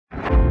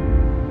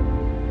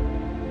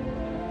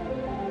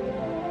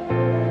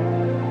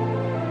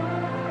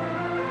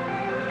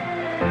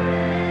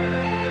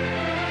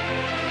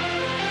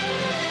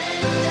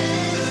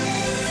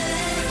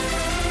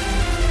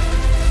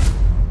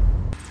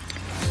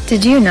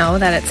Did you know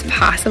that it's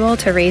possible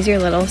to raise your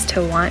littles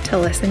to want to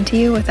listen to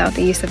you without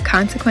the use of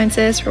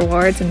consequences,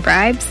 rewards, and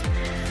bribes?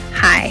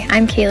 Hi,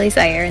 I'm Kaylee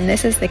Zaire, and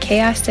this is the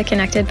Chaos to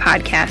Connected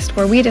podcast,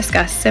 where we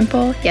discuss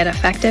simple yet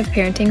effective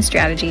parenting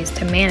strategies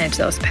to manage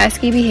those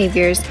pesky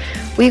behaviors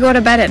we go to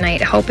bed at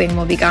night hoping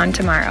will be gone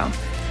tomorrow.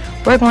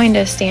 We're going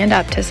to stand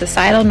up to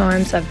societal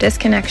norms of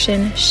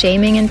disconnection,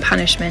 shaming, and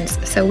punishments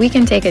so we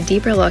can take a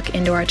deeper look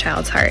into our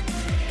child's heart.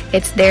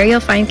 It's there you'll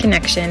find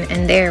connection,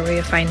 and there where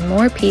you'll find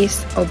more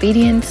peace,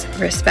 obedience,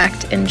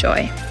 respect, and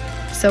joy.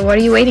 So what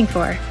are you waiting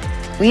for?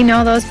 We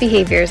know those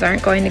behaviors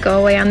aren't going to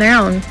go away on their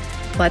own.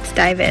 Let's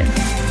dive in.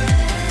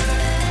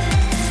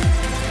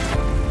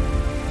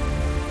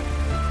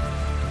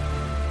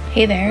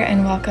 Hey there,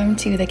 and welcome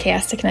to the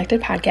Chaos to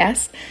Connected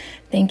podcast.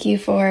 Thank you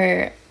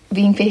for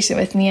being patient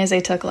with me as I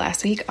took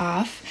last week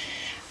off.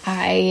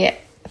 I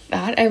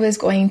thought I was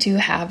going to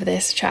have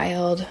this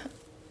child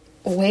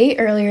way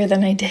earlier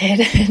than I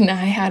did, and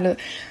I had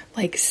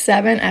like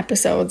 7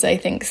 episodes, I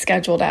think,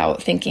 scheduled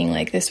out, thinking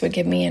like this would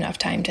give me enough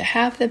time to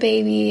have the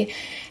baby,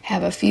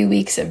 have a few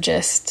weeks of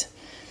just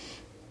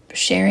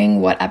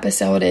sharing what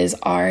episode is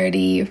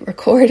already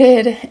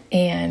recorded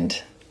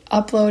and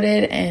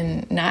uploaded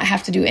and not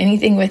have to do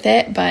anything with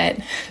it, but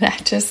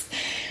that just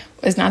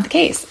was not the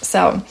case.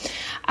 So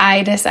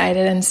I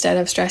decided, instead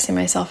of stressing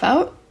myself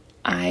out,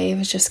 I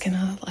was just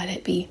gonna let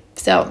it be.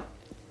 So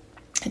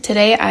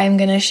today I'm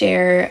gonna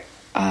share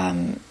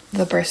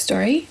the birth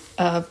story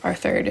of our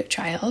third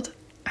child.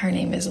 Her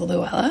name is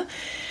Luella.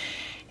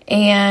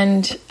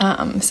 And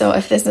so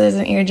if this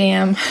isn't your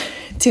jam,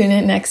 tune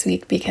in next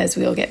week because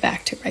we'll get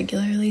back to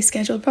regularly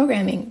scheduled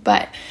programming.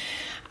 But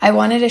I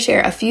wanted to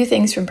share a few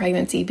things from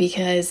pregnancy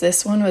because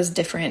this one was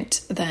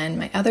different than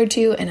my other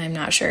two, and I'm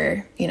not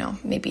sure,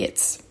 maybe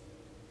it's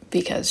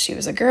because she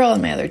was a girl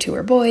and my other two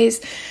were boys,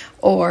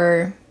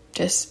 or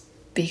just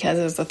because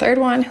it was the third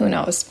one, who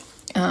knows.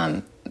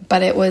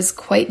 But it was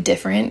quite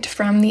different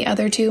from the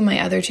other two.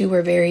 My other two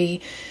were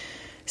very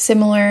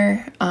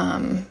similar.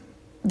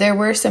 There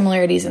were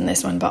similarities in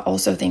this one, but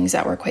also things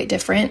that were quite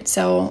different.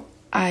 So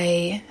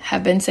I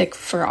have been sick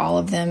for all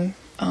of them.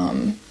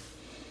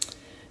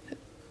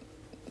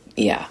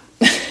 Yeah,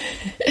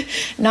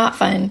 not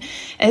fun,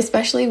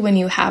 especially when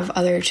you have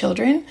other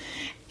children.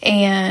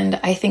 And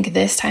I think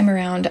this time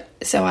around,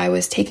 so I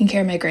was taking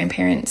care of my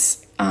grandparents.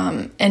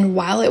 And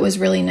while it was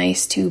really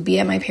nice to be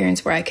at my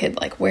parents' where I could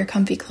like wear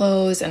comfy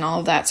clothes and all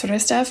of that sort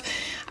of stuff,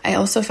 I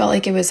also felt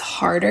like it was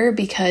harder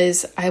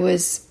because I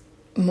was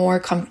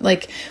more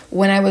like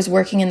when I was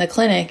working in the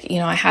clinic,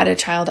 I had a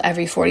child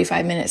every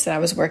 45 minutes that I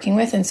was working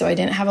with. And so I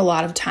didn't have a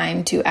lot of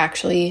time to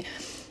actually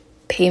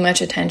pay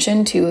much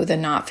attention to the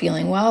not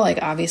feeling well. Like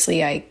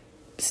obviously I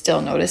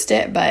still noticed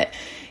it, but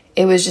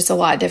it was just a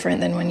lot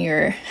different than when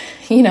you're,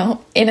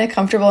 in a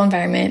comfortable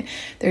environment.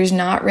 There's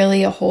not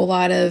really a whole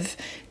lot of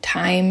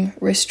time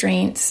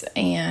restraints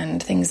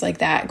and things like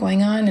that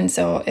going on. And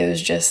so it was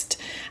just,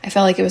 I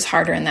felt like it was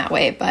harder in that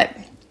way. But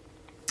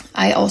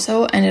I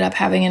also ended up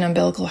having an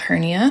umbilical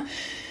hernia,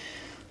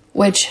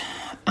 which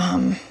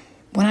when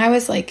I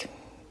was like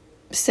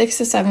 6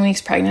 to 7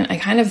 weeks pregnant, I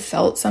kind of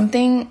felt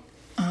something.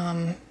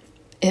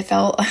 It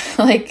felt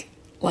like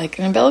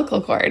an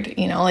umbilical cord,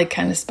 like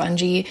kind of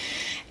spongy.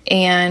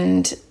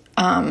 And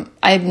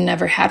I'd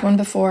never had one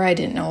before. I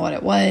didn't know what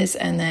it was.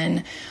 And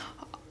then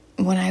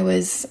when I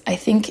was, I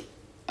think,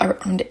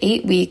 around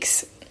 8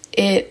 weeks,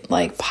 it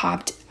like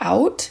popped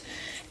out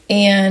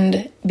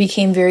and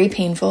became very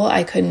painful.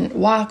 I couldn't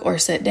walk or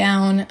sit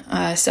down.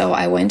 So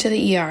I went to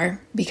the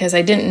ER because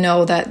I didn't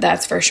know that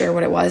that's for sure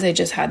what it was. I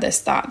just had this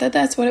thought that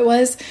that's what it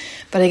was.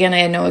 But again, I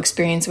had no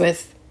experience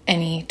with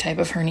any type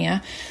of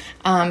hernia.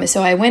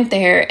 So I went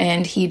there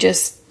and he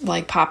just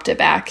like popped it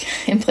back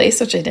in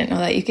place, which I didn't know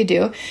that you could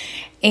do.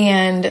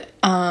 And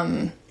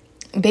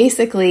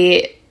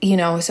basically,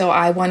 so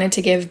I wanted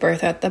to give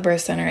birth at the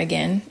birth center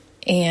again.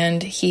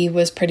 And he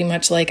was pretty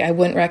much like, I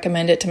wouldn't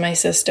recommend it to my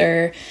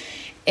sister.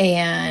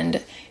 And,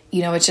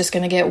 it's just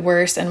going to get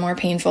worse and more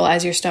painful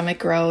as your stomach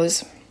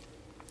grows.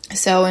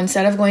 So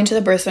instead of going to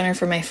the birth center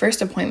for my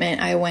first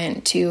appointment, I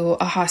went to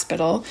a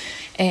hospital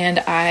and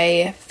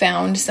I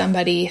found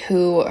somebody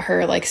who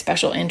her like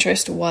special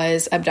interest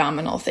was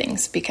abdominal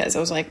things, because I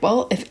was like,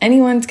 well, if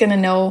anyone's going to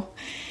know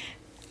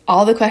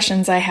all the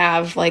questions I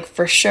have, like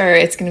for sure,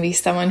 it's going to be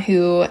someone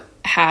who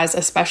has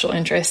a special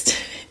interest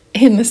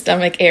in the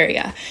stomach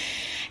area.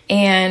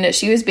 And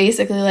she was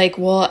basically like,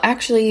 well,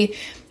 actually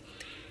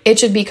it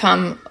should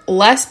become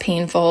less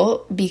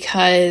painful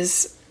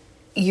because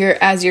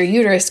as your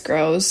uterus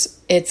grows,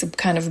 it's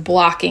kind of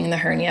blocking the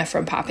hernia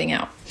from popping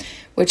out,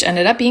 which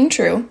ended up being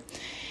true.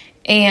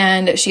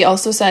 And she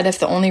also said, if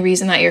the only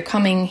reason that you're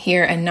coming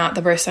here and not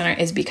the birth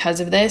center is because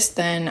of this,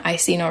 then I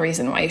see no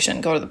reason why you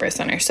shouldn't go to the birth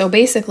center. So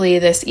basically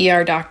this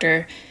ER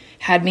doctor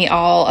had me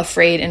all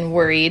afraid and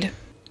worried.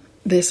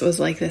 This was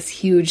like this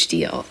huge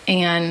deal.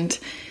 And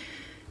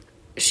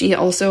he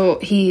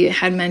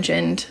had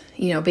mentioned,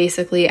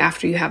 basically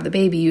after you have the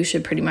baby, you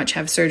should pretty much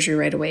have surgery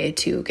right away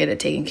to get it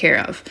taken care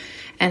of.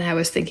 And I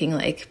was thinking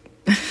like,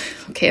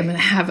 okay, I'm going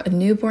to have a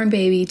newborn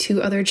baby,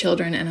 2 other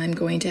children, and I'm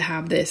going to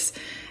have this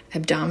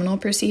abdominal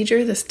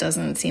procedure. This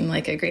doesn't seem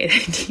like a great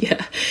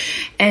idea.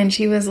 And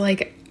she was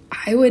like,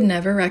 I would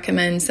never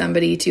recommend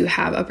somebody to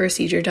have a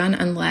procedure done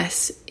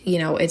unless,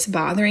 it's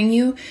bothering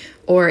you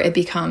or it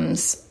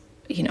becomes,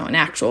 an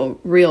actual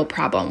real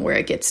problem where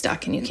it gets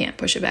stuck and you can't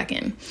push it back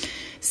in.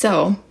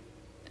 So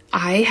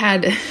I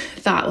had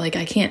thought, like,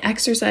 I can't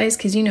exercise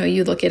because,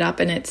 you look it up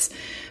and it's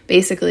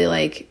basically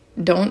like,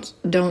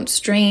 don't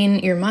strain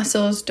your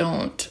muscles,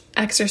 don't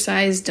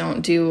exercise,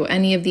 don't do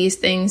any of these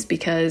things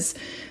because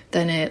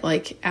then it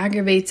like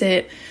aggravates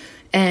it.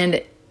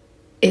 And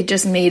it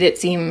just made it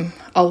seem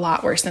a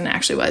lot worse than it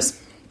actually was.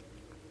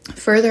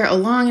 Further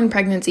along in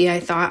pregnancy,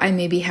 I thought I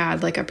maybe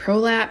had like a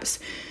prolapse.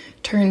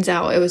 Turns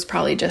out it was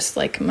probably just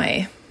like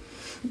my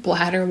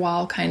bladder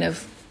wall kind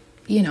of,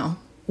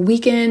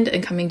 weakened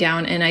and coming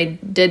down. And I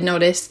did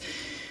notice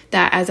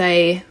that as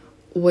I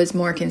was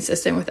more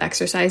consistent with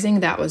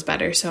exercising, that was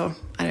better. So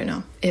I don't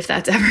know if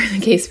that's ever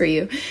the case for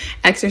you.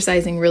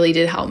 Exercising really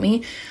did help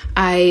me.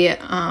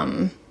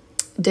 I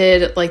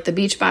did like the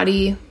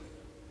Beachbody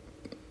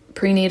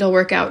prenatal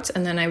workouts,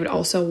 and then I would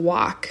also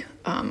walk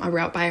a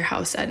route by our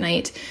house at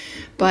night.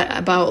 But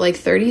about like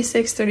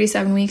 36,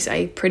 37 weeks,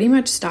 I pretty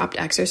much stopped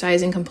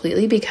exercising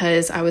completely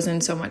because I was in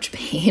so much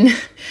pain.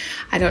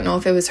 I don't know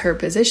if it was her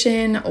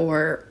position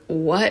or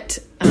what,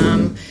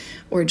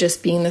 or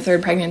just being the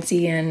third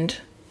pregnancy and,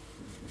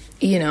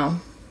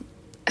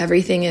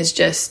 everything is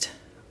just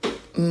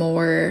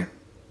more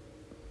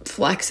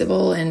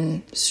flexible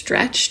and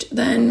stretched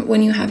than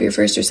when you have your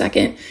first or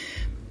second.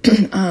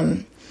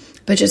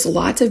 But just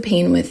lots of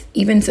pain with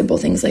even simple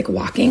things like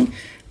walking.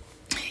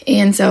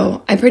 And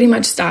so I pretty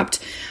much stopped.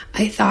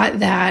 I thought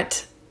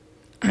that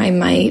I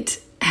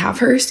might have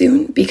her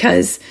soon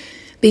because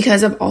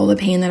of all the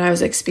pain that I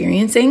was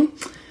experiencing.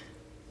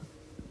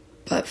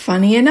 But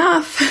funny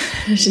enough,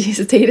 she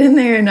stayed in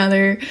there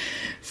another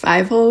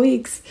 5 whole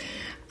weeks.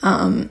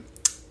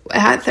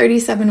 At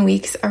 37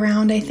 weeks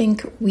around, I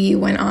think we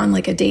went on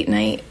like a date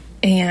night,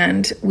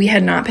 and we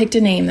had not picked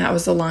a name. That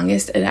was the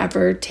longest it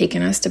ever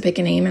taken us to pick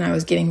a name. And I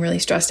was getting really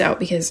stressed out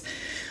because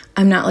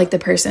I'm not like the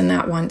person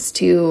that wants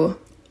to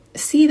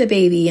see the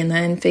baby and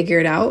then figure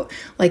it out.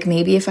 Like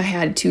maybe if I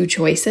had 2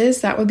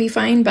 choices, that would be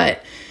fine.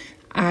 But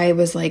I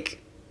was like,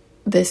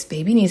 this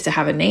baby needs to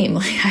have a name.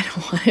 Like, I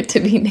don't want it to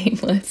be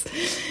nameless.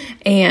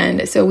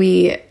 And so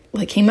we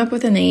like came up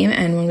with a name.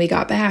 And when we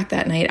got back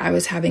that night, I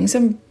was having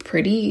some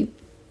pretty,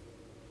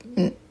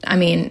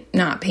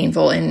 not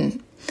painful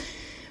in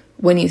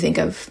when you think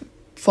of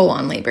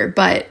full-on labor,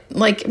 but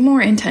like more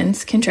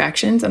intense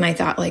contractions. And I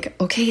thought like,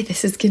 okay,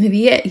 this is going to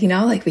be it.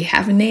 Like we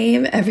have a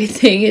name,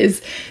 everything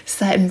is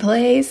set in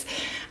place.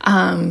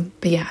 But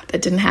yeah,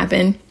 that didn't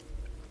happen.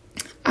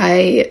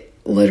 I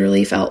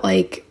literally felt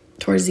like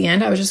towards the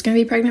end, I was just going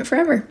to be pregnant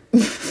forever.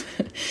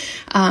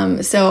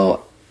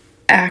 So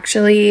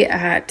actually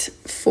at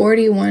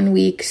 41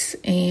 weeks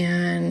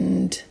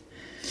and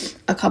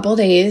a couple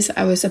days,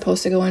 I was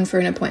supposed to go in for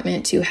an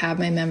appointment to have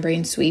my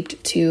membrane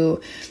swept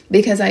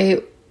because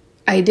I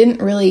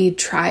didn't really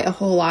try a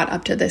whole lot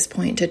up to this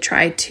point to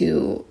try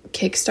to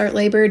kickstart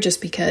labor,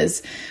 just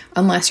because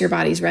unless your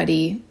body's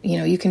ready,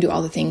 you can do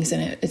all the things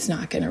and it's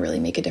not going to really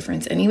make a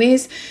difference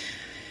anyways.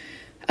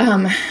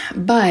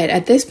 But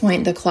at this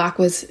point, the clock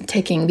was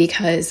ticking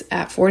because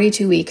at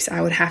 42 weeks,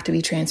 I would have to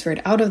be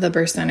transferred out of the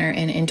birth center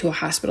and into a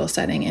hospital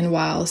setting. And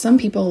while some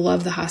people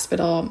love the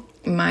hospital,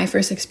 my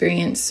first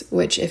experience,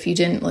 which if you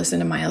didn't listen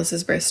to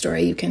Miles's birth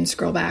story, you can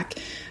scroll back.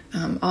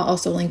 I'll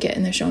also link it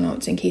in the show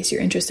notes in case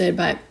you're interested,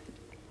 but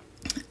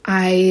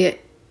I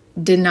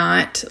did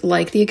not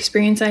like the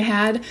experience I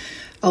had.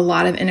 A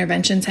lot of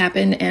interventions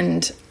happened,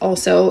 and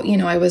also,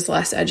 I was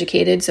less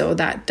educated, so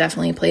that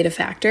definitely played a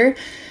factor.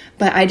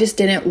 But I just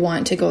didn't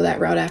want to go that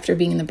route after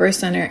being in the birth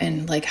center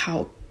and like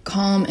how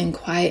calm and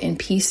quiet and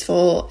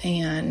peaceful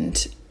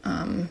and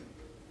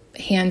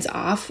hands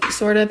off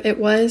sort of it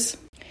was.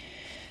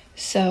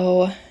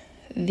 So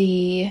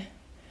the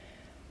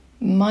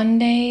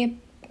Monday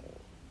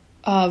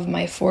of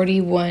my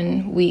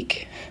 41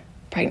 week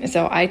pregnancy,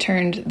 so I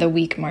turned the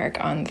week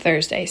mark on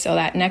Thursday. So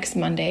that next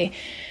Monday,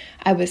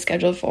 I was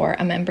scheduled for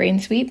a membrane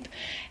sweep,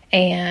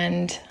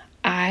 and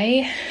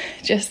I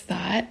just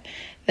thought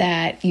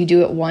that you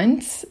do it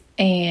once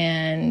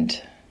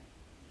and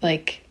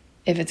like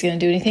if it's going to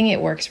do anything,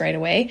 it works right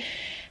away.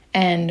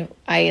 And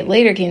I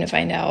later came to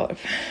find out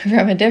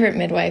from a different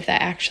midwife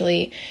that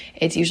actually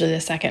it's usually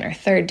the second or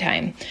third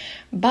time.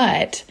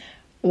 But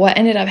what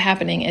ended up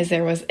happening is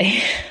there was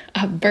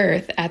a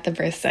birth at the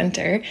birth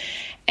center,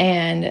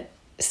 and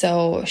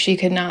so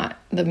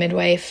the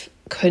midwife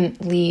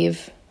couldn't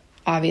leave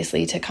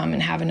obviously to come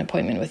and have an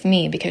appointment with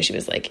me because she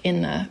was like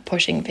in the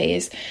pushing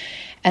phase.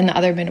 And the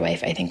other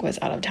midwife, I think, was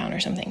out of town or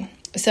something.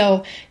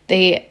 So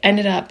they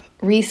ended up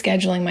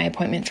rescheduling my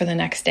appointment for the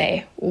next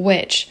day,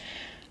 which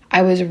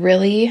I was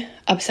really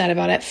upset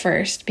about at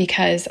first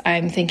because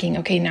I'm thinking,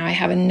 okay, now I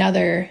have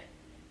another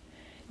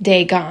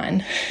day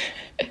gone.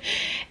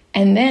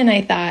 And then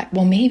I thought,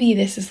 well, maybe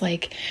this is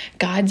like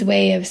God's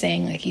way of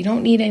saying, like, you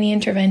don't need any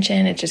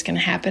intervention. It's just going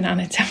to happen on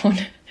its own.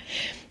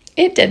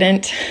 It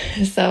didn't.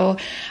 So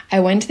I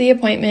went to the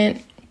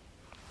appointment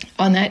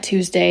on that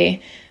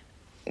Tuesday,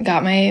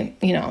 got my,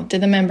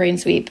 did the membrane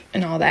sweep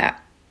and all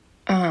that.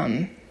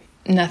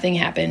 Nothing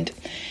happened.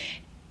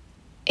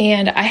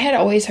 And I had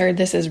always heard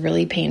this is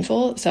really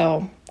painful.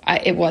 So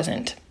it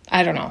wasn't.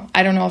 I don't know.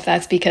 I don't know if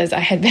that's because I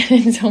had been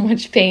in so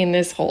much pain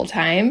this whole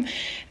time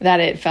that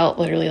it felt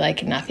literally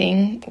like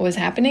nothing was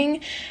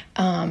happening.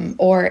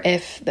 Or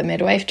if the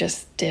midwife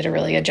just did a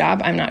really good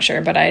job. I'm not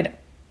sure, but I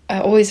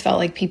always felt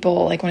like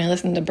people, like when I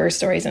listen to birth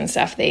stories and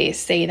stuff, they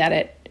say that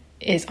it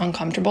is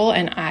uncomfortable,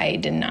 and I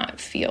did not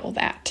feel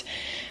that.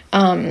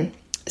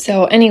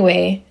 So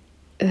anyway,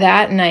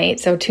 that night,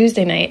 so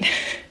Tuesday night,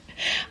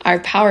 our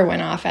power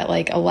went off at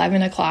like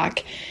 11 o'clock.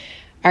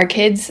 Our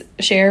kids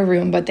share a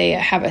room, but they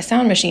have a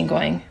sound machine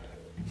going.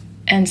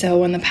 And so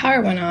when the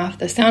power went off,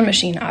 the sound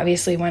machine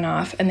obviously went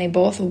off, and they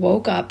both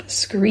woke up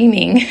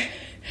screaming,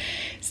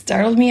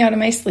 startled me out of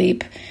my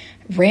sleep,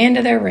 ran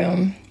to their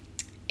room,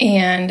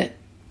 and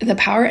the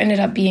power ended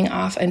up being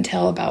off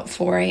until about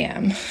 4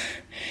 a.m.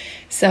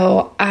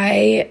 So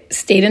I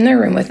stayed in their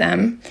room with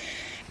them,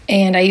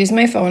 and I used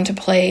my phone to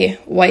play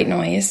white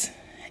noise.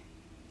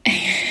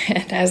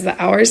 And as the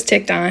hours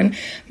ticked on,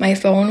 my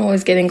phone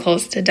was getting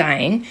close to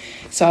dying.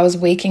 So I was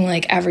waking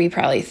like every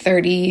probably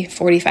 30,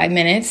 45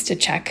 minutes to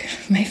check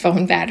my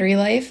phone battery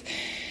life.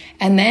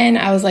 And then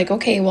I was like,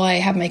 okay, well, I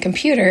have my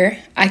computer.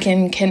 I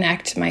can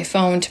connect my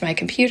phone to my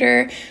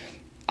computer.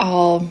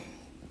 I'll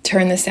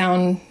turn the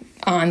sound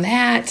on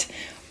that.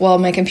 Well,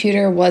 my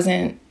computer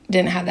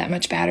didn't have that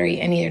much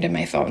battery, and neither did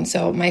my phone.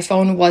 So my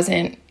phone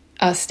wasn't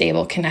a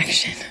stable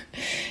connection.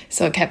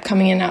 So it kept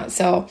coming in and out.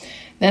 So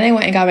then I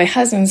went and got my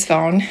husband's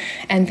phone,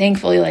 and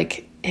thankfully,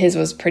 like, his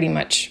was pretty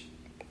much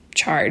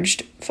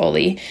charged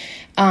fully.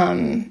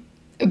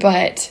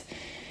 But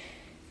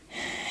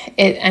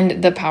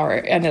the power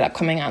ended up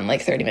coming on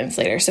like 30 minutes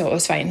later, so it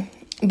was fine.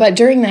 But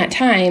during that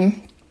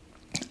time,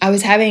 I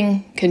was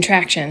having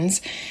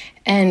contractions,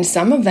 and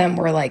some of them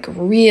were like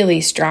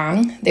really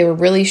strong. They were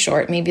really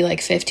short, maybe like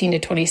 15 to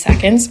 20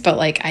 seconds, but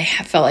like I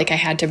felt like I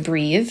had to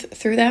breathe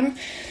through them.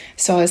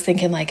 So I was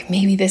thinking like,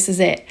 maybe this is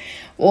it.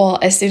 Well,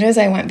 as soon as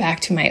I went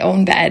back to my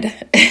own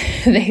bed,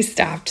 they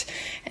stopped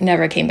and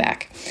never came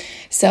back.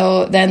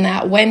 So then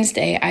that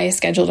Wednesday, I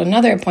scheduled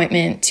another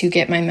appointment to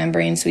get my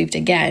membrane sweeped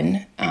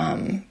again,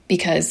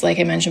 because like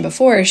I mentioned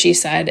before, she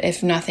said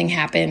if nothing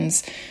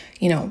happens,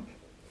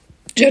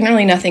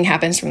 generally nothing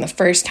happens from the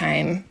first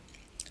time,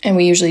 and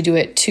we usually do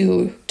it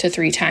 2 to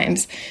 3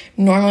 times.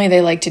 Normally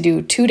they like to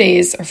do 2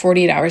 days or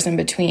 48 hours in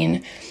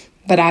between,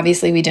 but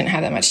obviously we didn't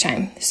have that much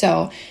time.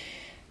 So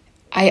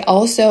I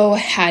also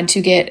had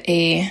to get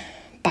a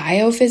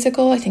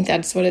biophysical. I think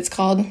that's what it's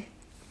called.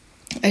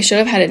 I should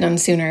have had it done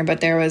sooner, but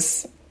there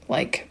was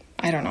like,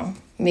 I don't know,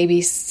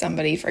 maybe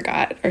somebody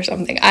forgot or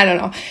something. I don't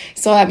know.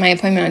 So at my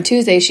appointment on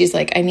Tuesday, she's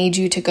like, I need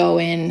you to go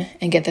in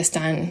and get this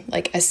done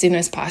like as soon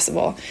as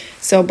possible.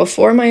 So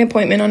before my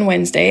appointment on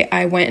Wednesday,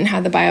 I went and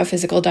had the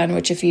biophysical done,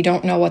 which if you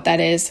don't know what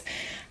that is,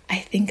 I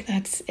think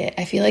that's it.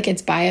 I feel like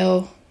it's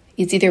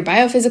either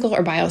biophysical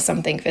or bio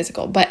something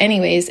physical. But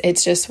anyways,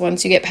 it's just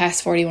once you get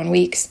past 41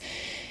 weeks,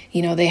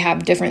 they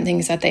have different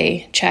things that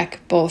they check,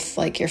 both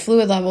like your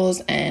fluid levels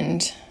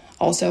and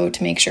also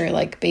to make sure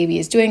like baby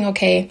is doing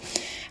okay.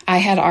 I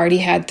had already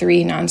had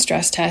 3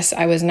 non-stress tests.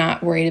 I was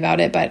not worried about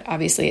it, but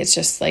obviously it's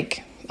just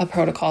like a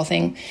protocol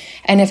thing.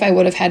 And if I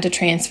would have had to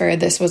transfer,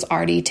 this was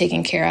already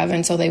taken care of.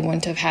 And so they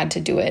wouldn't have had to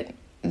do it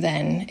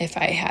then if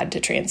I had to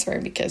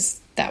transfer,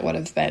 because that would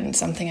have been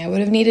something I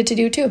would have needed to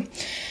do too.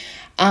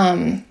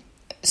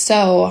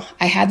 So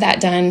I had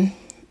that done.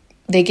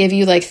 They give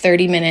you like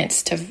 30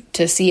 minutes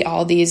to see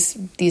all these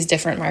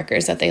different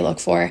markers that they look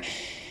for.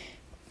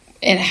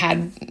 It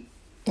had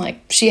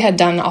she had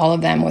done all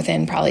of them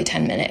within probably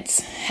 10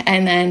 minutes.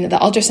 And then the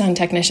ultrasound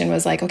technician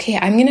was like, okay,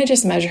 I'm going to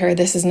just measure her.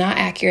 This is not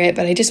accurate,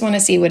 but I just want to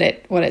see what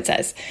it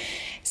says.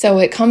 So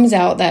it comes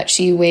out that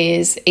she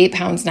weighs 8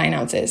 pounds, 9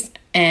 ounces.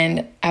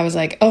 And I was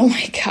like, oh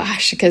my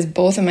gosh, because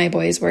both of my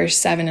boys were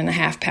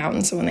 7.5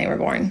 pounds when they were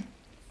born.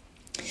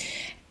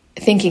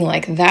 Thinking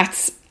like,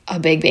 that's a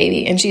big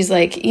baby. And she's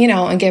like,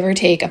 and give or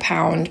take a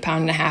pound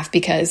and a half,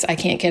 because I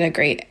can't get a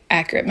great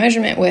accurate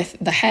measurement with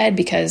the head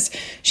because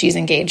she's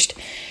engaged.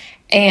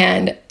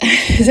 And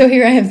so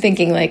here I am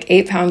thinking like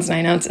 8 pounds,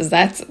 9 ounces,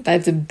 that's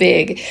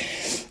big.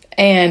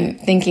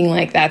 And thinking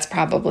like that's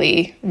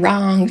probably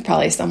wrong,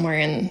 probably somewhere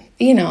in,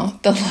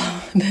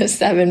 the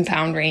 7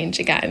 pound range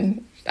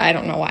again. I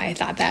don't know why I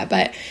thought that,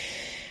 but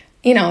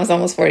I was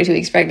almost 42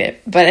 weeks pregnant.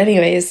 But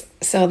anyways,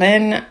 so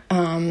then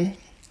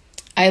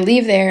I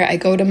leave there, I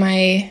go to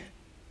my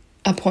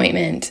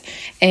appointment,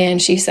 and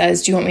she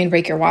says, do you want me to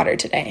break your water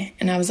today?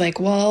 And I was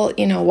like, well,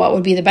 what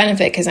would be the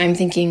benefit? Because I'm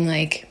thinking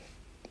like,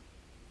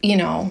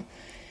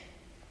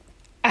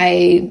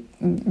 I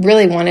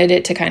really wanted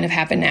it to kind of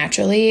happen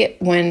naturally.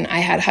 When I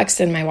had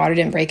Huxton, my water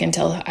didn't break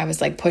until I was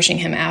like pushing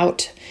him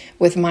out.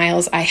 With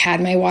Miles, I had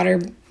my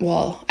water,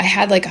 I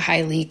had like a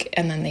high leak,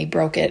 and then they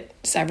broke it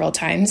several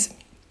times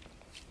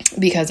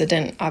because it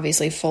didn't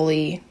obviously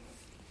fully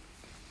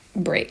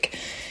break.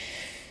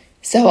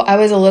 So I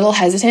was a little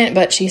hesitant,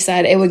 but she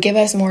said it would give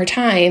us more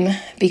time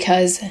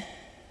because,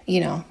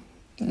 the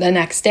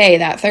next day,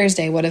 that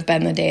Thursday, would have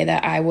been the day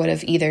that I would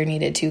have either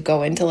needed to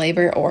go into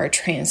labor or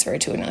transfer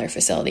to another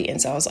facility.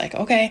 And so I was like,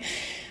 okay,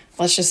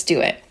 let's just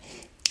do it.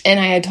 And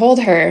I had told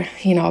her,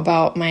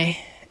 about my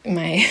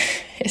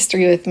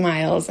history with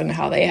Miles and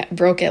how they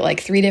broke it like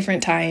 3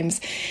 different times.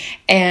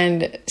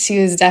 And she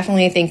was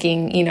definitely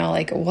thinking,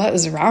 like, what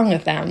was wrong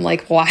with them?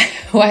 Like,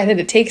 why did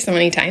it take so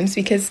many times?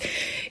 Because,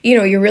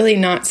 you're really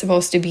not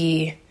supposed to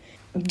be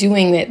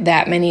doing it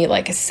that many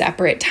like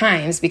separate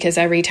times, because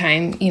every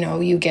time,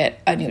 you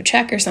get a new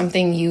check or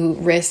something, you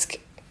risk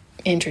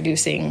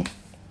introducing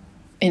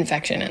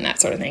infection and that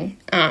sort of thing.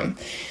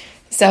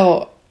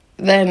 So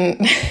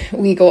then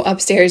we go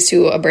upstairs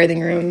to a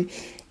birthing room.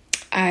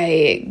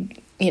 I,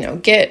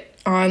 get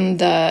on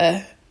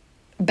the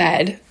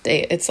bed.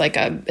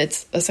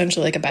 It's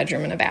essentially like a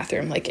bedroom and a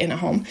bathroom, like in a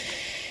home.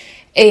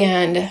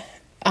 And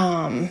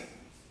I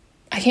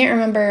can't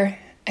remember.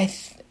 I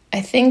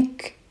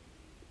think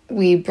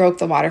we broke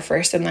the water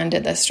first and then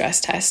did the stress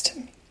test.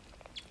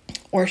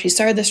 Or she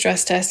started the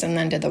stress test and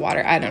then did the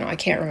water. I don't know. I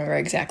can't remember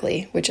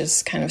exactly, which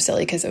is kind of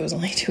silly because it was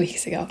only 2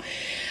 weeks ago.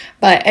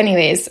 But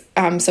anyways,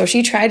 so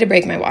she tried to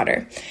break my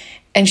water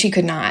and she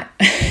could not.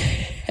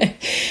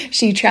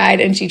 She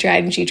tried and she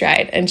tried and she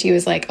tried. And she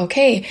was like,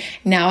 okay,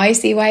 now I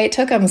see why it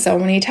took them so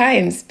many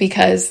times,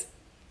 because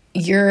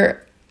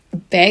your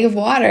bag of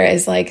water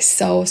is like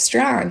so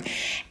strong.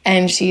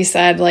 And she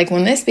said, like,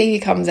 when this baby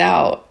comes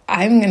out,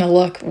 I'm going to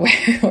look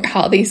where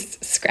all these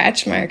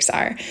scratch marks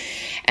are.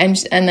 And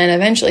then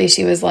eventually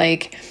she was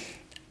like,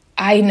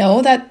 I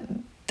know that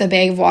the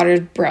bag of water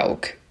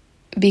broke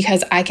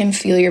because I can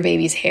feel your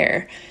baby's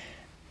hair.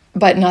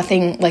 But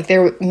nothing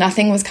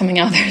was coming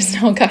out. There's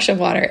no gush of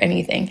water,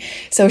 anything.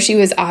 So she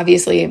was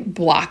obviously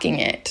blocking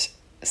it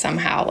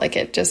somehow. Like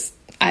it just,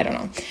 I don't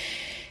know.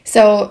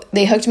 So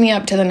they hooked me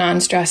up to the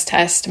non-stress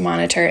test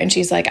monitor, and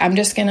she's like, I'm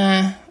just going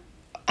to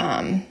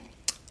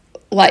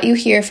let you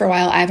here for a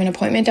while. I have an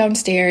appointment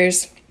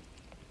downstairs.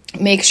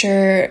 Make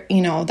sure,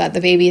 that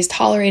the baby is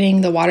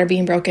tolerating the water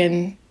being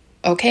broken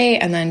okay.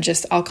 And then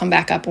I'll come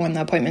back up when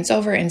the appointment's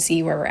over and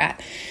see where we're at.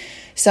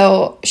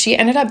 So she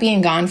ended up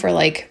being gone for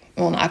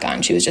not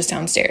gone. She was just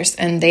downstairs,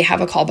 and they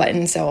have a call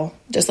button. So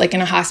just like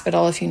in a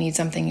hospital, if you need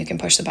something, you can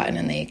push the button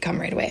and they come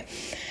right away.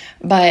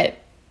 But,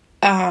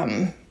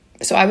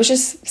 so I was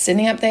just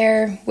sitting up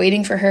there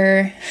waiting for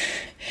her,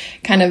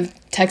 kind of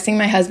texting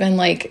my husband,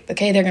 like,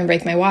 okay, they're going to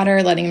break my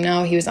water, letting him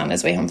know he was on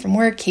his way home from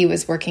work. He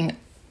was working,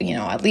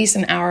 at least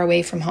an hour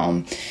away from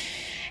home.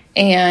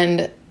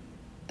 And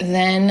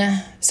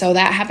then, so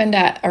that happened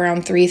at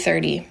around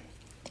 3:30.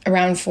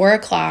 Around 4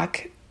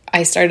 o'clock,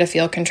 I started to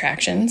feel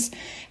contractions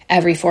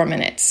every 4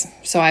 minutes.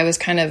 So I was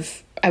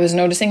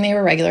noticing they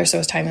were regular, so I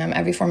was timing them.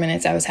 Every 4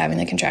 minutes I was having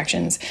the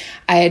contractions.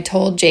 I had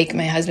told Jake,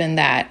 my husband,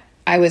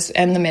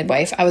 and the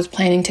midwife, I was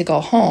planning to go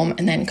home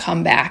and then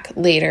come back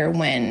later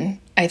when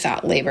I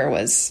thought labor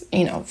was,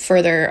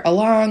 further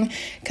along,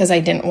 because I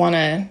didn't want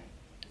to,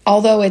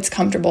 although it's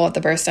comfortable at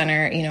the birth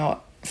center,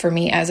 for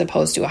me, as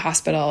opposed to a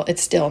hospital,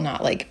 it's still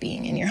not like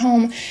being in your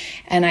home.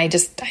 And I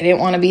didn't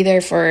want to be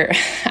there for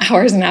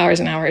hours and hours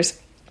and hours.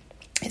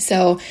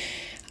 So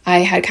I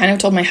had kind of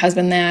told my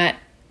husband that.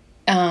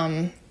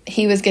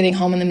 He was getting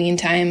home in the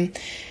meantime.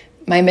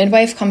 My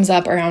midwife comes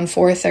up around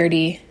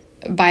 4:30.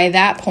 By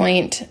that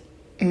point,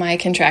 my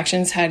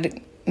contractions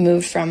had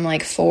moved from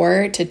like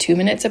 4 to 2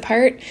 minutes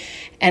apart.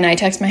 And I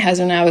texted my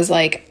husband, I was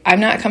like, I'm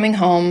not coming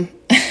home.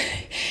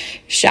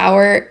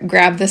 Shower,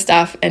 grab the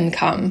stuff, and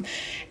come.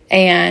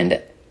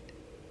 And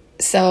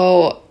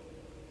so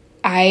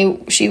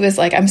she was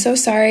like, I'm so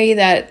sorry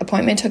that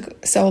appointment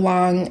took so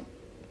long.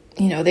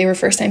 They were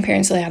first-time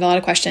parents, so they had a lot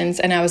of questions.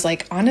 And I was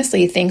like,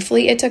 honestly,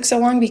 thankfully it took so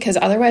long, because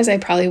otherwise I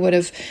probably would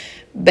have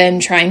been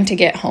trying to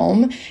get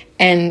home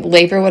and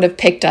labor would have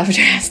picked up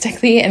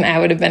drastically and I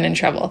would have been in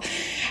trouble.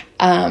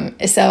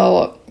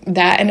 So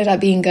that ended up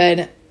being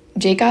good.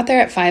 Jake got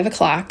there at 5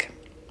 o'clock.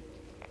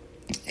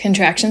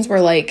 Contractions were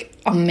like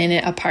a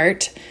minute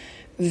apart,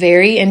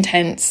 very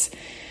intense.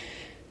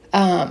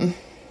 By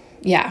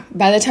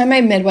the time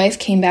my midwife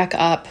came back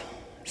up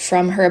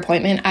from her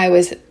appointment, I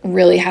was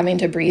really having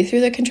to breathe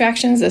through the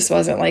contractions. This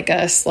wasn't like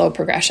a slow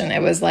progression.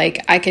 It was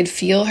like I could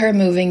feel her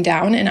moving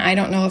down, and I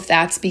don't know if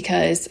that's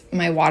because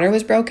my water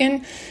was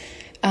broken,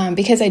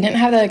 because I didn't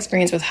have that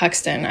experience with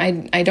Huxton.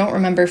 I don't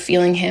remember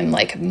feeling him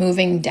like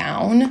moving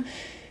down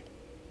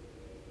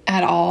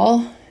at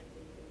all,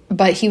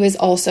 but he was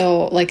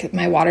also like,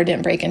 my water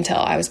didn't break until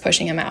I was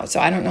pushing him out. So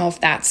I don't know if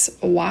that's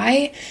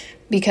why,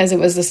 because it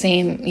was the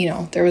same,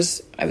 it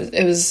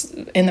was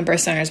in the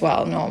birth center as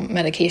well, no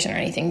medication or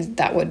anything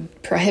that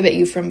would prohibit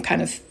you from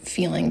kind of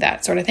feeling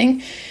that sort of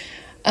thing.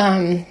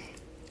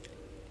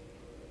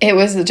 it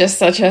was just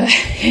such a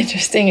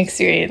interesting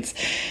experience.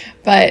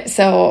 But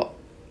so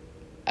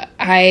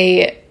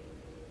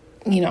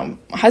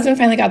husband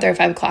finally got there at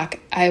 5:00.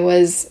 I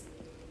was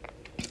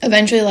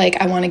eventually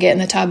like, I want to get in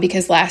the tub,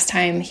 because last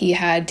time he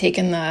had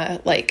taken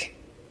the like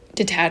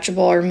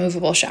detachable or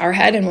removable shower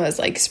head and was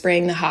like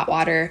spraying the hot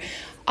water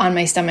on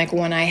my stomach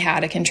when I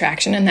had a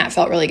contraction, and that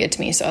felt really good to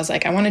me. So I was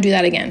like, I want to do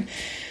that again.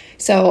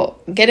 So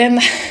get in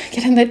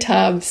the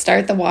tub,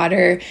 start the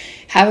water,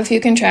 have a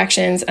few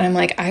contractions, and I'm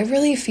like, I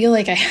really feel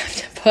like I have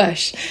to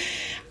push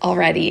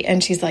already.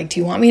 And she's like, do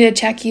you want me to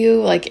check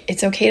you? Like,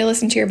 it's okay to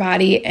listen to your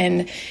body.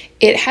 And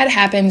it had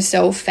happened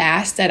so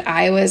fast that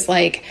I was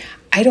like,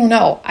 I don't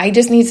know. I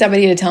just need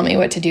somebody to tell me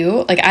what to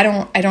do. Like, I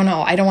don't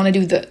know. I don't want to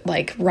do the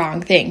like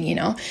wrong thing, you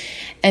know?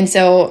 And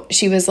so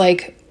she was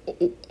like,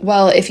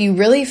 well, if you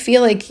really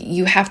feel like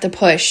you have to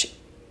push,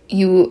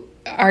 you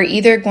are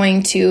either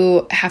going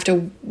to have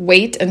to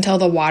wait until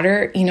the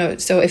water,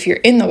 so if you're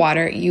in the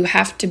water, you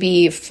have to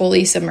be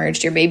fully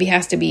submerged. Your baby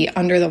has to be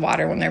under the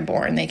water when they're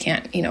born. They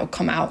can't,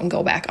 come out and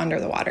go back under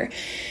the water.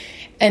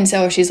 And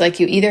so she's like,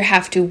 you either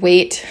have to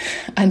wait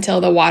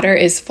until the water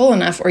is full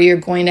enough, or you're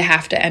going to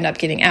have to end up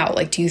getting out.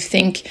 Like, do you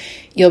think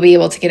you'll be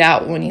able to get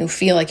out when you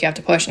feel like you have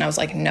to push? And I was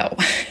like, no.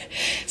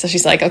 So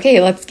she's like,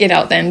 okay, let's get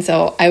out then.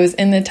 So I was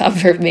in the tub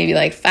for maybe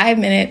like 5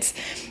 minutes.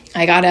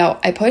 I got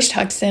out. I pushed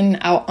Huxton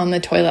out on the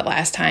toilet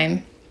last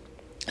time.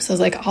 So I was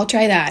like, I'll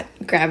try that.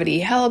 Gravity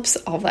helps,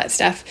 all that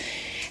stuff.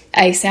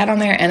 I sat on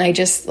there and I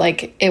just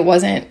like, it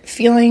wasn't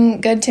feeling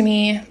good to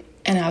me.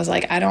 And I was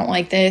like, I don't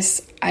like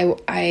this.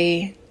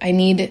 I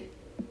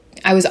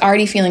was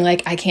already feeling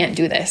like I can't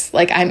do this.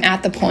 Like, I'm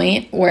at the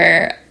point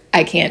where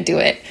I can't do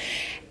it.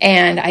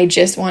 And I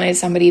just wanted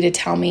somebody to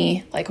tell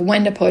me like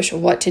when to push,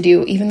 what to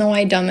do. Even though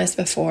I'd done this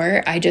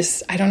before, I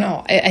don't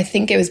know. I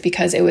think it was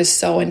because it was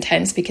so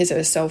intense, because it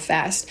was so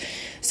fast.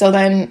 So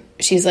then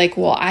she's like,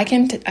 well, I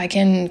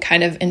can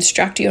kind of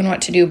instruct you on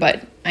what to do,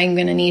 but I'm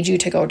going to need you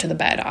to go to the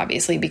bed,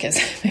 obviously, because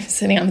if I'm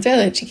sitting on the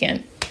toilet, she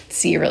can't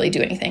see you really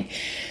do anything.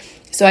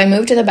 So I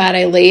moved to the bed.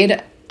 I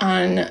laid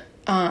on,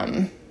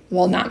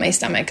 not my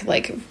stomach,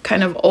 like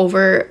kind of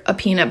over a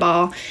peanut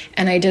ball.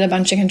 And I did a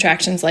bunch of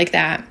contractions like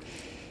that.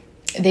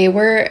 They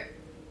were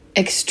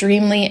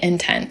extremely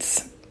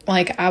intense.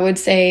 Like, I would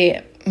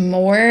say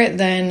more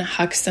than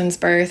Huxton's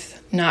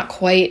birth, not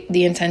quite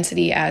the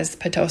intensity as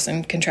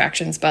Pitocin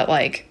contractions, but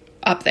like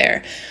up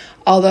there.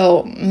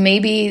 Although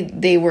maybe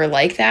they were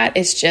like that.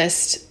 It's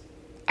just,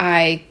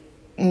 I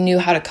knew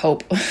how to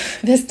cope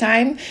this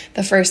time.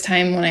 The first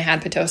time when I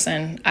had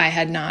Pitocin, I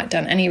had not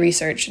done any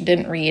research,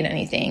 didn't read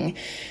anything.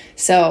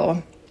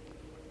 So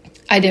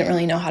I didn't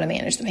really know how to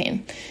manage the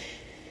pain.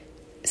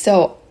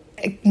 So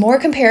more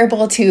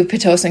comparable to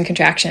Pitocin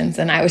contractions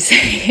than I would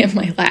say in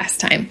my last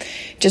time.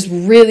 Just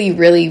really,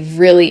 really,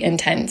 really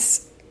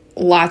intense.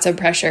 Lots of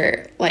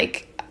pressure.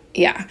 Like,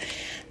 yeah.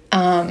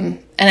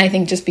 And I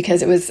think just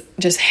because it was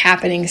just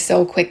happening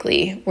so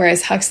quickly.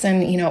 Whereas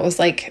Huxton, it was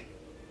like,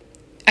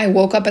 I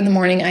woke up in the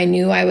morning, I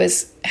knew I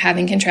was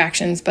having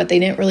contractions, but they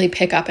didn't really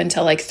pick up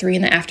until like 3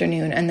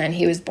 p.m, and then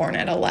he was born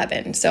at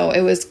 11. So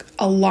it was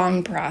a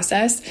long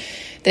process.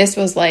 This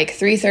was like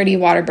 3:30,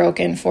 water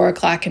broken, 4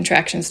 o'clock,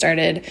 contraction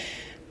started,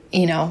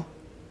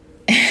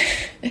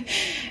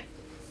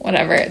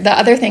 whatever. The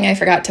other thing I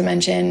forgot to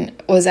mention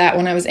was that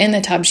when I was in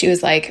the tub, she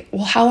was like,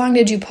 well, how long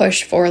did you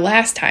push for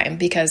last time?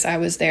 Because I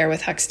was there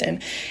with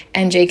Huxton,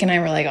 and Jake and I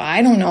were like, oh,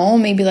 I don't know,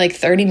 maybe like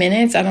 30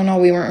 minutes. I don't know.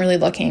 We weren't really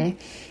looking.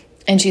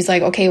 And she's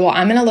like, okay, well,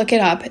 I'm going to look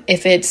it up.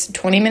 If it's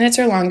 20 minutes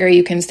or longer,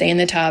 you can stay in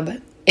the tub.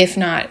 If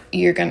not,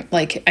 you're going to,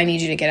 like, I need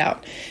you to get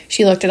out.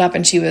 She looked it up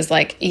and she was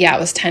like, yeah, it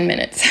was 10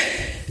 minutes.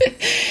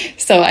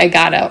 So I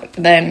got out,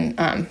 then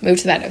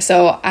moved to bed.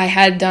 So I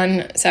had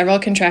done several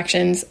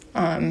contractions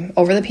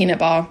over the peanut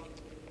ball,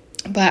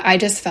 but I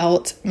just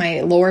felt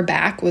my lower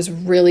back was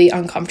really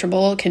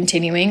uncomfortable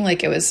continuing.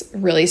 Like, it was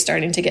really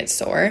starting to get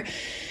sore.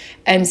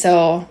 And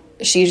so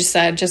she just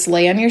said, just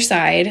lay on your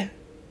side.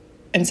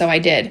 And so I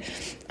did.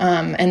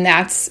 And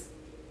that's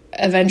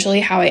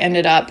eventually how I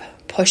ended up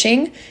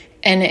pushing.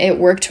 And it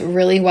worked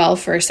really well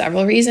for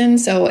several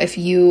reasons. So if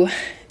you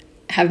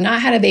have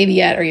not had a baby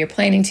yet, or you're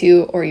planning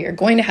to, or you're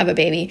going to have a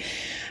baby,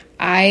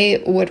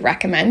 I would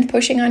recommend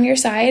pushing on your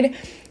side.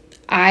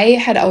 I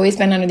had always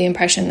been under the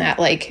impression that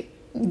like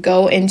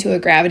go into a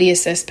gravity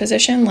assist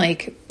position,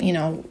 like,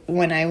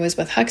 when I was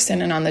with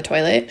Huxton and on the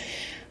toilet.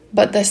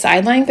 But the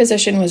sideline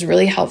position was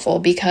really helpful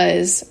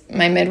because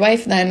my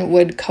midwife then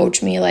would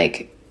coach me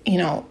like,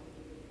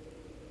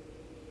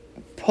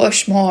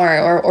 push more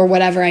or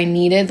whatever I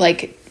needed,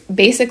 like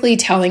basically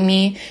telling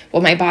me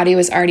what my body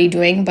was already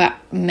doing, but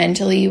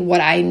mentally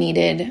what I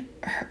needed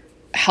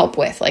help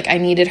with. Like, I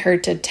needed her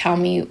to tell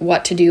me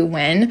what to do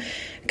when,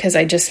 because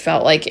I just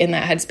felt like in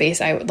that headspace,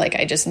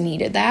 I just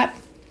needed that.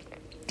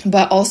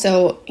 But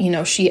also,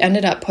 she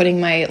ended up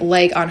putting my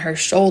leg on her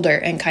shoulder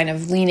and kind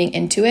of leaning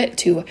into it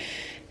to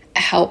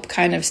help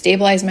kind of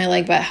stabilize my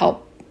leg, but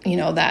help,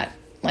 that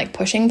like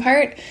pushing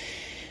part.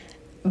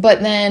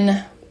 But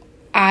then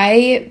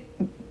I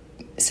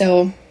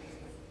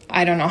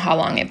don't know how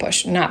long I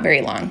pushed, not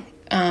very long.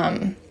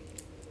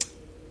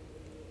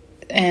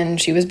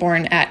 and she was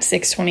born at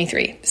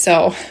 6:23.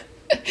 So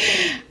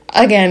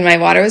again, my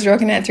water was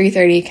broken at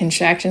 3:30.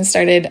 Contractions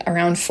started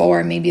around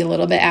 4, maybe a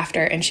little bit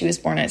after, and she was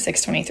born at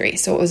 6:23.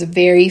 So it was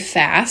very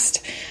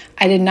fast.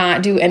 I did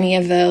not do any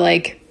of the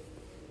like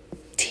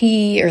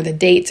tea or the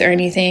dates or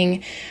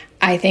anything.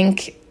 I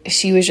think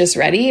she was just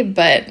ready,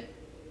 but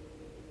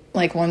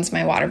like once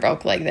my water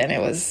broke, like then it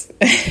was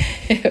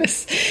it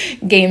was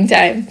game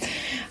time.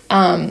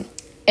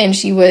 And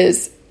she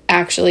was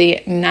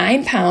actually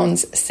 9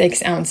 pounds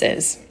 6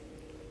 ounces.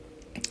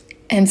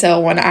 And so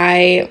when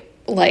I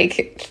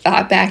like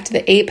thought back to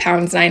the 8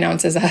 pounds 9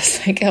 ounces, I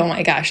was like, oh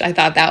my gosh, I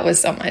thought that was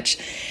so much.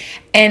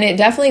 And it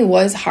definitely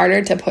was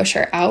harder to push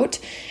her out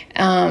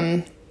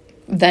than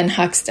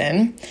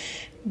Huxton.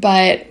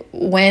 But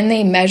when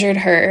they measured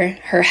her,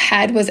 her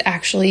head was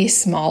actually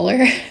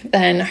smaller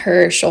than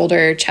her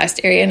shoulder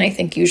chest area. And I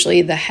think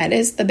usually the head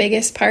is the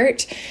biggest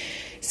part.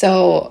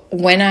 So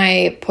when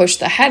I pushed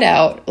the head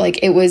out,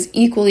 like it was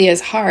equally as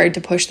hard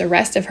to push the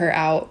rest of her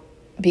out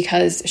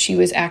because she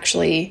was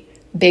actually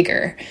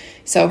bigger.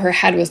 So her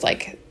head was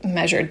like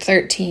measured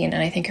 13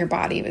 and I think her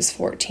body was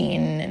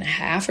 14 and a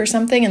half or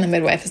something. And the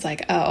midwife was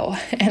like,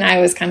 oh, and I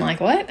was kind of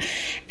like, what?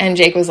 And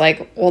Jake was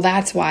like, well,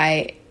 that's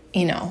why,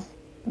 you know,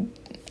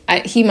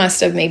 he must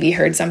have maybe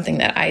heard something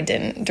that I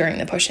didn't during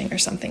the pushing or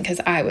something.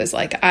 Cause I was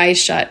like, I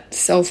shut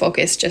so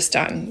focused just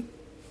on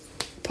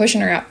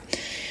pushing her up.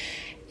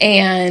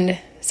 And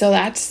so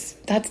that's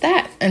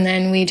that. And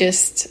then we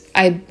just,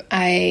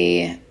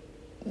 the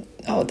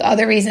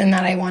other reason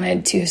that I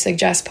wanted to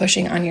suggest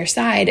pushing on your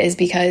side is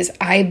because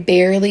I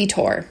barely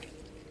tore.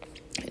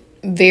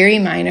 Very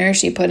minor.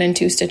 She put in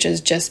 2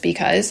 stitches just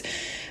because,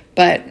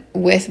 but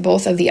with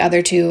both of the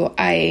other 2,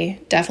 I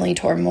definitely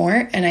tore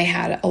more and I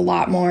had a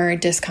lot more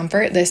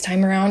discomfort this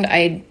time around.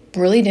 I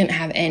really didn't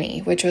have any,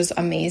 which was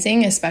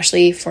amazing,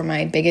 especially for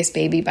my biggest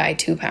baby by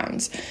 2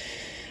 pounds.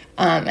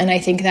 And I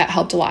think that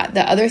helped a lot.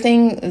 The other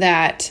thing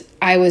that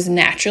I was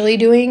naturally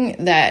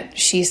doing that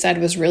she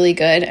said was really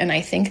good, and I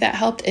think that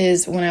helped,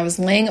 is when I was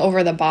laying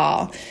over the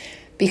ball,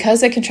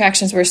 because the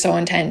contractions were so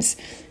intense,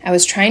 I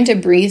was trying to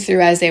breathe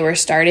through as they were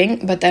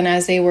starting, but then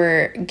as they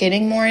were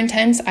getting more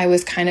intense,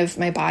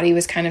 my body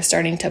was kind of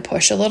starting to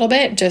push a little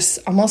bit, just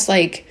almost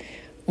like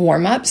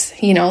warm-ups,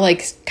 you know,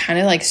 like kind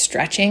of like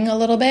stretching a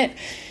little bit.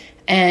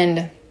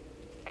 And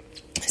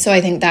so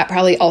I think that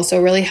probably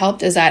also really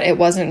helped, is that it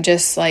wasn't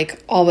just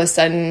like all of a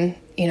sudden,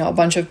 you know, a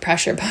bunch of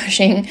pressure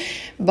pushing,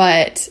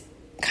 but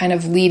kind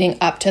of leading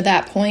up to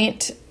that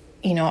point,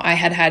 you know, I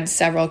had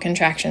several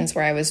contractions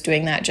where I was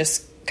doing that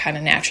just kind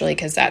of naturally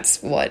because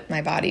that's what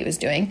my body was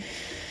doing.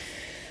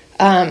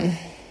 And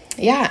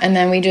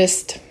then we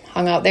just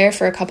hung out there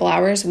for a couple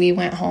hours. We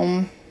went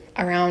home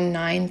around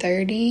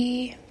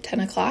 9:30, 10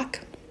 o'clock.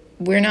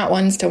 We're not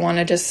ones to want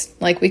to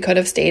just, like, we could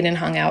have stayed and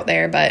hung out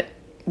there, but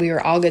we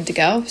were all good to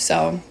go.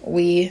 So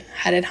we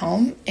headed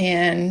home.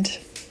 And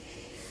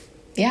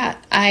yeah,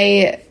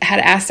 I had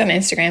asked on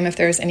Instagram if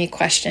there was any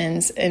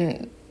questions,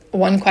 and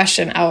one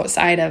question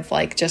outside of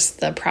like just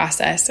the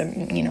process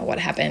and, you know, what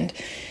happened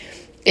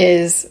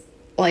is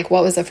like,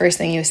 what was the first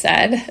thing you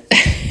said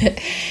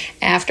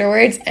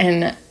afterwards?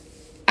 And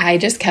I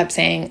just kept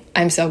saying,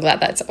 I'm so glad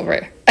that's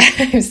over.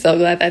 I'm so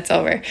glad that's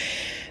over,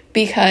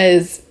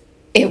 because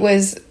it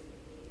was,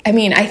 I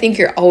mean, I think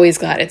you're always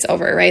glad it's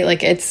over, right?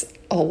 Like it's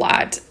a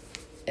lot,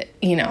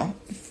 you know,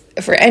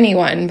 for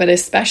anyone, but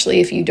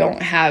especially if you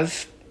don't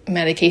have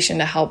medication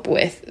to help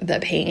with the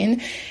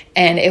pain.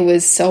 And it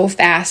was so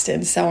fast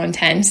and so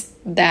intense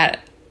that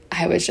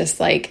I was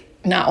just like,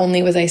 not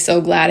only was I so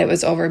glad it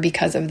was over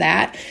because of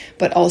that,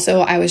 but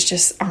also I was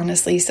just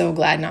honestly so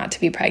glad not to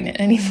be pregnant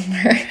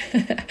anymore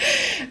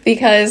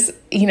because,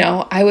 you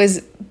know, I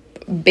was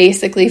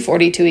basically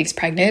 42 weeks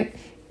pregnant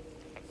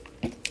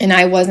and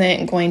I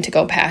wasn't going to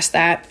go past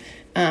that.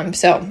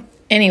 So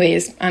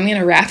anyways, I'm going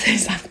to wrap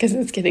this up because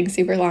it's getting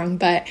super long,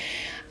 but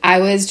I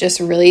was just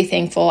really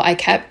thankful. I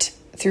kept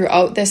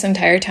throughout this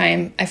entire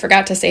time. I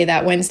forgot to say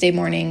that Wednesday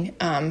morning,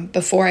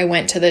 before I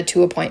went to the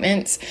 2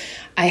 appointments,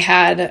 I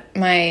had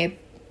my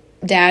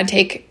dad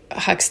take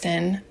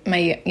Huxton,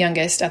 my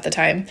youngest at the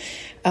time,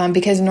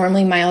 because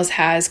normally Miles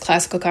has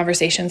classical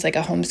conversations, like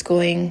a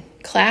homeschooling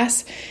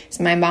class.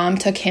 So my mom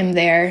took him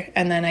there,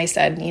 and then I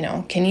said, you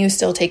know, can you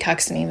still take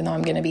Huxton even though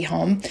I'm going to be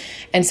home?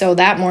 And so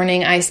that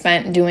morning I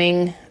spent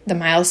doing the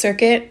Miles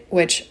circuit,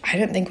 which I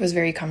didn't think was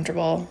very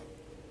comfortable,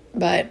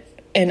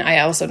 and I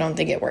also don't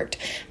think it worked.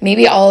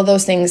 Maybe all of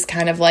those things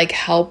kind of like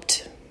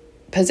helped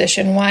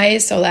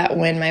position-wise so that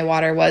when my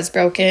water was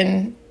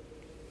broken,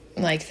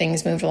 like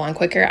things moved along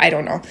quicker. I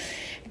don't know.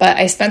 But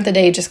I spent the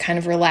day just kind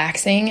of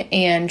relaxing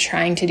and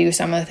trying to do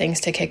some of the things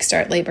to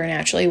kickstart labor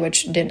naturally,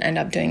 which didn't end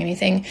up doing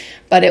anything.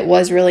 But it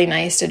was really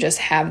nice to just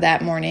have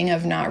that morning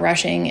of not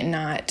rushing and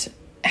not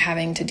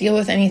having to deal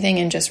with anything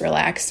and just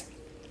relax.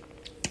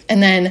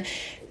 And then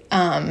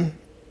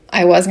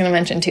I was going to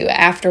mention too,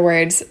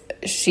 afterwards,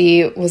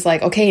 she was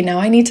like, okay, now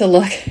I need to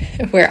look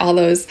where all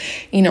those,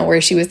 you know,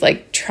 where she was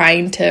like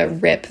trying to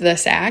rip the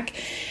sack.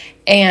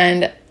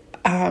 And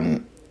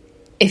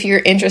if you're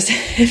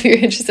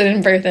interested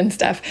in birth and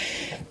stuff,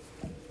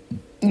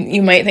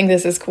 you might think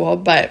this is cool,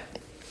 but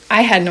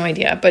I had no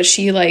idea. But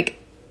she like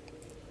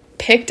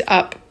picked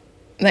up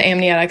the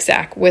amniotic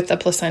sac with the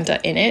placenta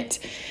in it.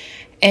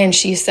 And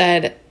she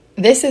said,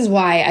 this is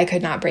why I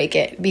could not break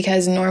it.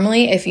 Because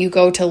normally if you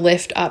go to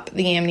lift up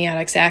the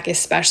amniotic sac,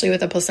 especially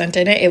with a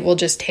placenta in it, it will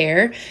just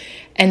tear.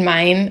 And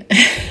mine,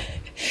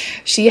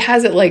 she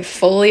has it like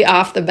fully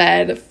off the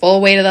bed,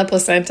 full weight of the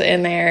placenta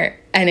in there.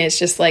 And it's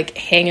just like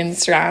hanging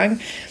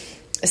strong.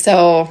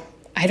 So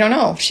I don't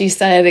know. She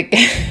said,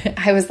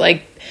 I was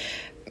like,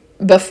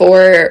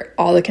 before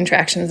all the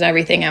contractions and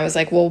everything, I was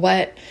like, well,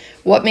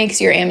 what makes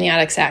your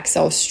amniotic sac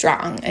so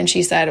strong? And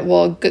she said,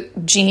 well,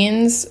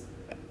 genes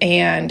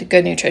and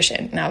good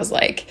nutrition. And I was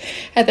like,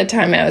 at the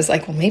time I was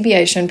like, well, maybe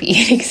I shouldn't be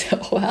eating so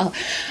well.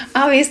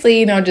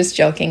 Obviously, just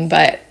joking,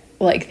 but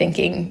like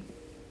thinking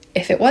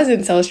if it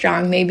wasn't so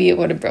strong, maybe it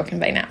would have broken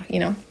by now,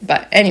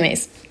 But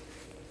anyways,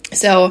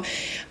 so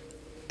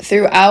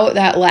throughout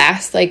that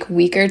last like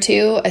week or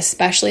two,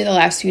 especially the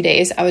last few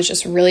days, I was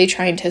just really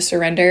trying to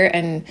surrender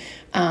and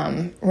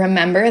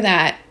remember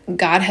that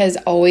God has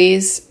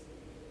always,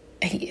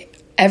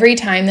 every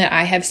time that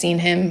I have seen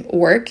him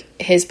work,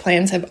 his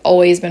plans have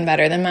always been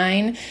better than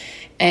mine,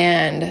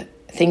 and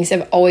things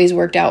have always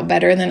worked out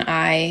better than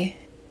I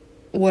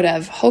would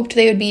have hoped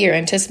they would be or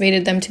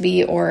anticipated them to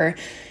be, or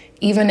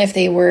even if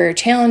they were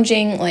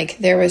challenging, like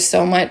there was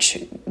so much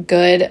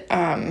good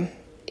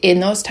in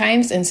those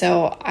times. And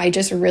so I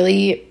just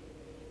really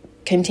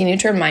continue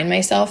to remind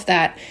myself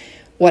that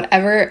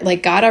whatever,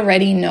 like God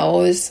already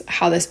knows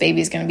how this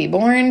baby's going to be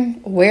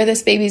born, where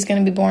this baby's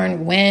going to be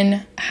born,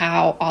 when,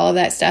 how, all of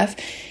that stuff.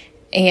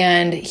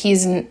 And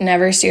he's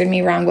never steered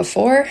me wrong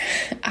before.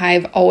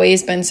 I've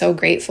always been so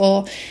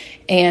grateful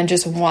and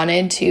just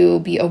wanted to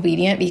be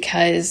obedient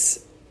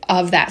because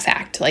of that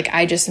fact. Like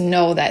I just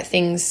know that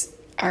things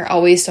are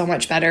always so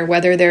much better,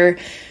 whether they're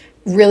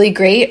really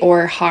great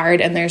or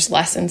hard, and there's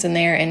lessons in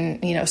there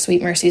and,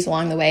 sweet mercies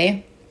along the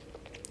way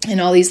and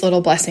all these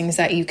little blessings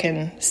that you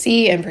can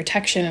see and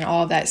protection and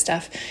all of that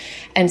stuff.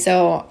 And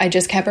so I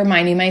just kept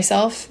reminding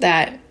myself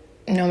that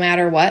no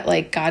matter what,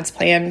 like God's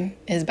plan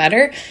is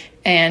better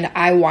and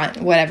I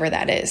want whatever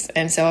that is.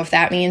 And so if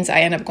that means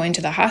I end up going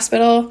to the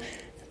hospital,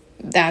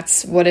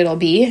 that's what it'll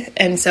be.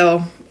 And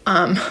so,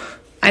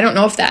 I don't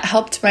know if that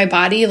helped my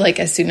body, like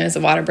as soon as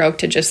the water broke,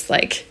 to just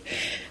like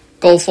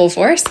go full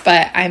force,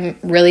 but I'm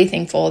really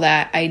thankful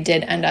that I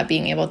did end up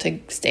being able to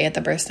stay at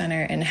the birth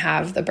center and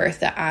have the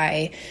birth that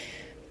I,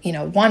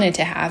 wanted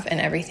to have,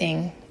 and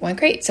everything went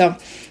great. So,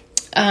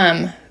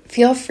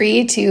 feel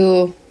free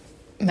to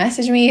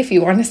message me if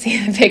you want to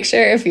see the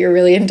picture, if you're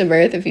really into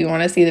birth, if you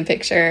want to see the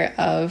picture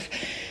of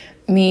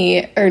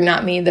me, or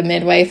not me, the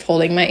midwife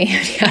holding my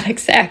amniotic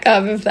sac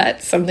up, if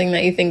that's something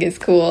that you think is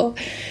cool.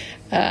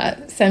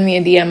 Send me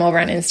a DM over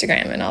on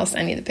Instagram and I'll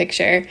send you the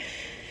picture.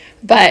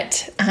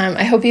 But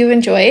I hope you've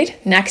enjoyed.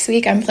 Next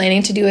week, I'm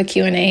planning to do a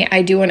Q&A.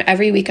 I do one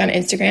every week on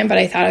Instagram, but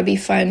I thought it'd be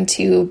fun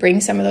to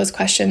bring some of those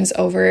questions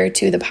over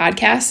to the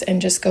podcast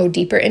and just go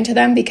deeper into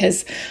them,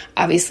 because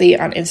obviously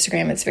on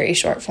Instagram, it's very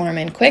short form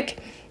and quick.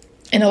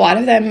 And a lot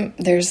of them,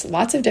 there's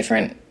lots of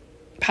different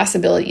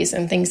possibilities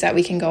and things that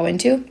we can go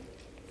into.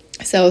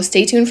 So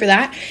stay tuned for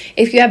that.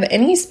 If you have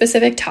any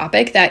specific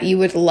topic that you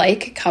would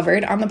like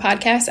covered on the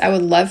podcast, I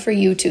would love for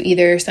you to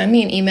either send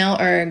me an email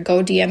or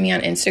go DM me on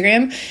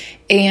Instagram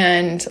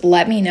and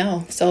let me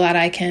know so that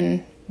I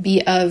can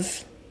be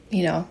of,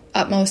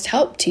 utmost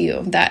help to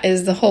you. That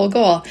is the whole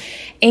goal.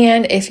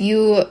 And if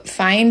you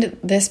find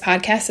this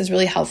podcast is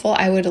really helpful,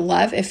 I would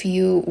love if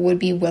you would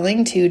be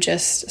willing to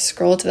just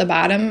scroll to the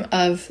bottom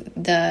of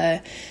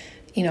the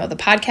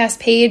podcast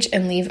page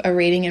and leave a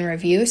rating and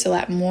review so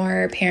that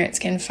more parents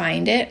can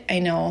find it. I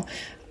know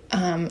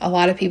a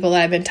lot of people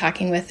that I've been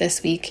talking with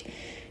this week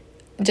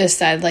just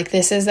said, like,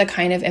 this is the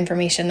kind of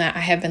information that I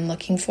have been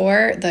looking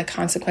for. The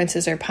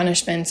consequences or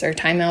punishments or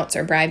timeouts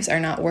or bribes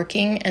are not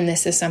working. And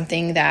this is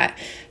something that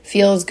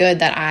feels good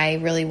that I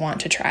really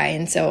want to try.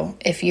 And so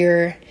if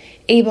you're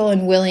able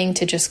and willing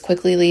to just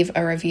quickly leave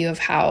a review of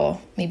how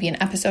maybe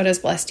an episode has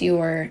blessed you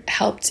or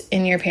helped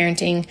in your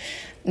parenting,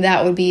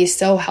 that would be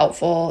so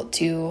helpful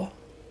to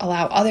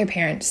allow other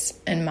parents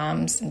and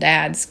moms and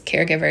dads,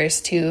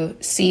 caregivers, to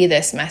see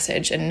this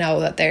message and know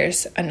that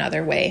there's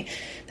another way,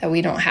 that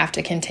we don't have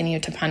to continue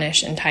to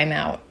punish and time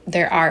out.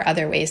 There are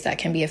other ways that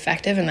can be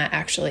effective and that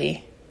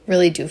actually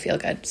really do feel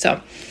good.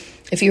 So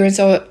if you were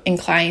so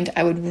inclined,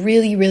 I would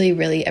really, really,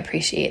 really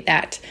appreciate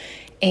that.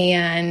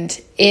 And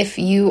if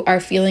you are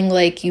feeling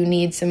like you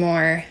need some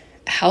more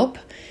help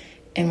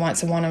and want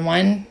some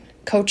one-on-one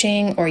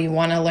coaching, or you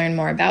want to learn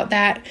more about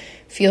that,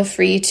 feel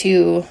free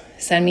to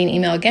send me an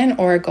email again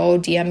or go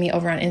DM me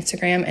over on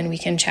Instagram and we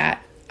can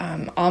chat.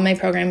 All my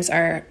programs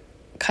are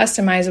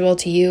customizable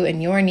to you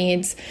and your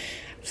needs,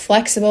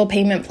 flexible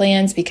payment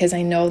plans, because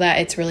I know that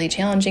it's really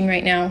challenging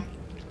right now.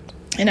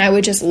 And I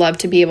would just love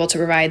to be able to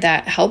provide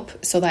that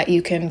help so that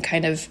you can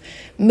kind of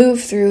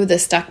move through the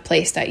stuck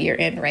place that you're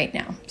in right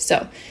now.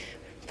 So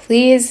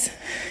please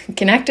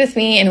connect with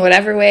me in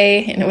whatever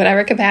way, in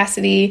whatever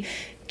capacity.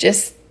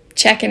 Just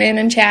checking in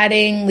and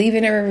chatting,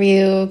 leaving a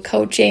review,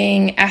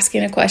 coaching,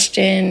 asking a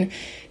question,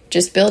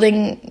 just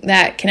building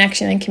that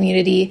connection and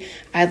community.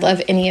 I'd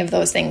love any of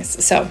those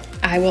things. So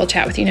I will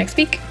chat with you next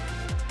week.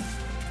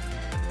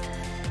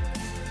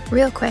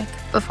 Real quick,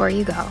 before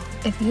you go,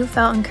 if you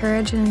felt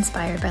encouraged and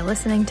inspired by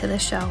listening to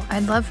this show,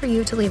 I'd love for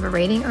you to leave a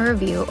rating or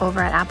review over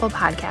at Apple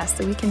Podcasts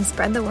so we can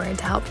spread the word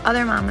to help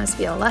other mamas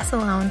feel less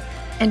alone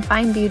and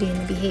find beauty in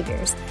the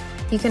behaviors.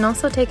 You can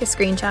also take a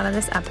screenshot of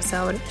this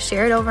episode,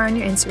 share it over on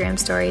your Instagram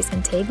stories,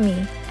 and tag me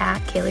at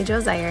Kaylee Jo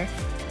Zier,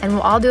 and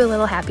we'll all do a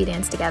little happy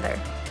dance together.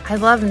 I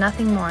love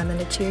nothing more than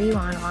to cheer you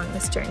on along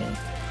this journey.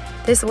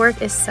 This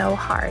work is so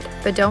hard,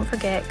 but don't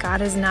forget,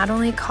 God has not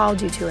only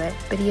called you to it,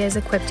 but He has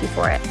equipped you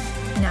for it.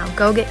 Now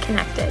go get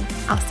connected.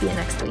 I'll see you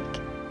next week.